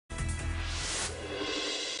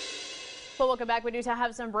Well, welcome back. We do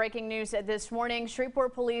have some breaking news this morning.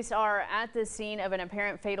 Shreveport police are at the scene of an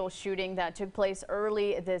apparent fatal shooting that took place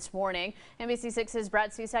early this morning. NBC6's Brad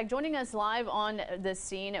Cisak joining us live on the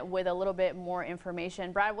scene with a little bit more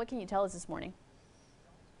information. Brad, what can you tell us this morning?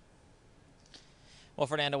 Well,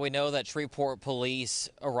 Fernando, we know that Shreveport police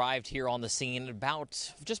arrived here on the scene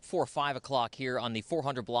about just before 5 o'clock here on the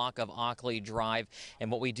 400 block of Ockley Drive. And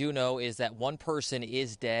what we do know is that one person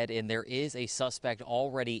is dead and there is a suspect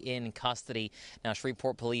already in custody. Now,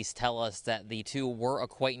 Shreveport police tell us that the two were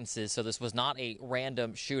acquaintances, so this was not a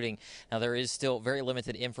random shooting. Now, there is still very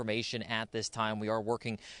limited information at this time. We are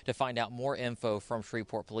working to find out more info from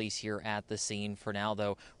Shreveport police here at the scene. For now,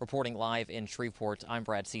 though, reporting live in Shreveport, I'm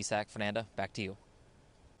Brad Cisak. Fernanda, back to you.